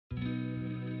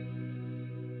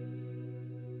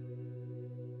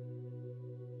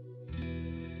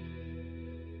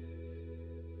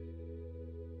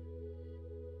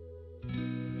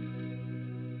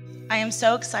I am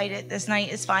so excited this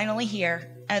night is finally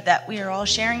here and that we are all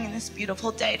sharing in this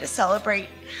beautiful day to celebrate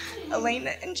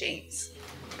Alaina and James.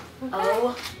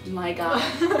 Oh my God.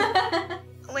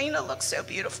 Alaina looks so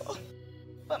beautiful.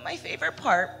 But my favorite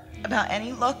part about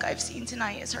any look I've seen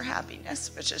tonight is her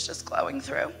happiness, which is just glowing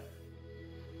through.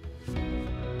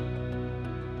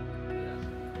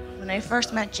 When I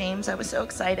first met James, I was so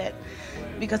excited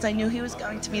because I knew he was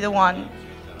going to be the one.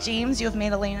 James, you have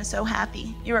made Alaina so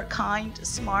happy. You are kind,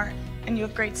 smart, and you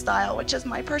have great style, which is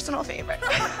my personal favorite.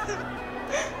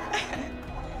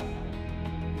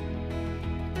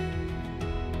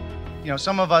 You know,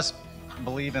 some of us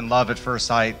believe in love at first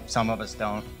sight, some of us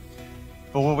don't.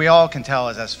 But what we all can tell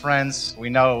is as friends, we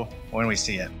know when we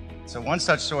see it. So one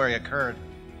such story occurred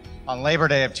on Labor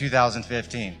Day of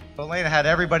 2015. Alaina had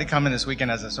everybody come in this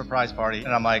weekend as a surprise party,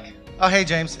 and I'm like, oh, hey,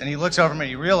 James. And he looks over at me,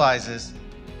 he realizes,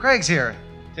 Craig's here.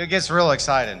 He gets real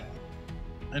excited.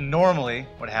 And normally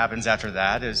what happens after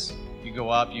that is you go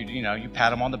up, you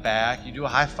pat him on the back, you do a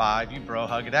high five, you bro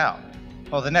hug it out.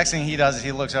 Well, the next thing he does is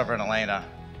he looks over at Alaina,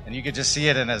 and you could just see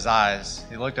it in his eyes.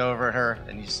 He looked over at her,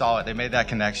 and you saw it. They made that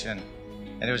connection,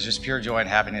 and it was just pure joy and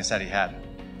happiness that he had.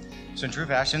 So in true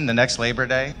fashion, the next Labor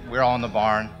Day, we're all in the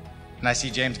barn, and I see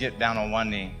James get down on one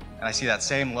knee, and I see that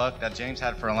same look that James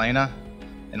had for Alaina,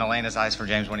 and Alaina's eyes for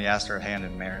James when he asked her hand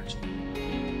in marriage.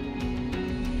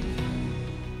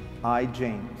 I,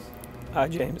 James. I,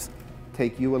 James.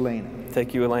 Take you, Alaina.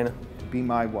 Take you, Alaina. To be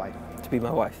my wife. To be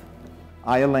my wife.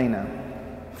 I, Alaina.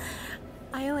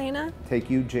 I, Alaina.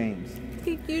 Take you, James.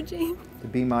 Take you, James. To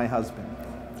be my husband.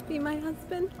 To be my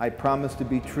husband. I promise to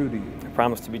be true to you. I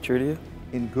promise to be true to you.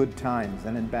 In good times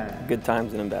and in bad. Good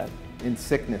times and in bad. In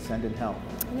sickness and in health.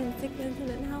 And in sickness and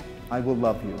in health. I will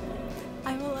love you.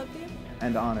 I will love you.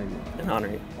 And honor you. And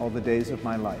honor you. All the days of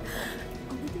my life.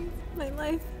 All the days of my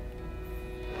life.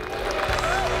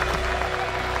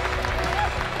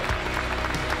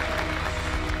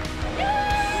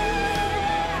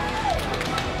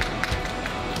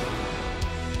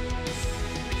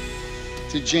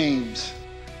 To James,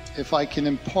 if I can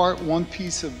impart one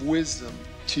piece of wisdom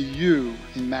to you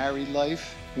in married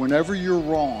life, whenever you're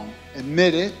wrong,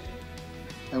 admit it,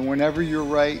 and whenever you're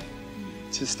right,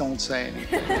 just don't say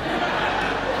anything.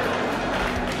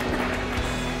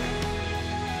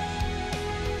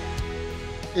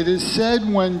 It is said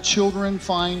when children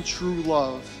find true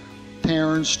love,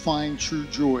 parents find true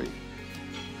joy.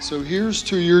 So here's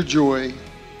to your joy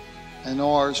and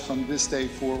ours from this day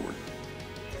forward.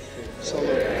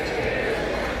 Salute.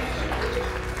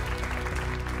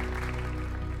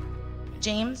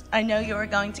 James, I know you are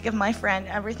going to give my friend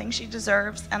everything she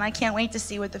deserves, and I can't wait to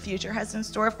see what the future has in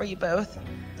store for you both.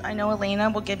 I know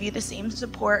Alaina will give you the same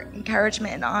support,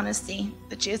 encouragement, and honesty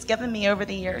that she has given me over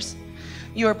the years.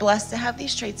 You are blessed to have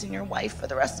these traits in your wife for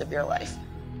the rest of your life.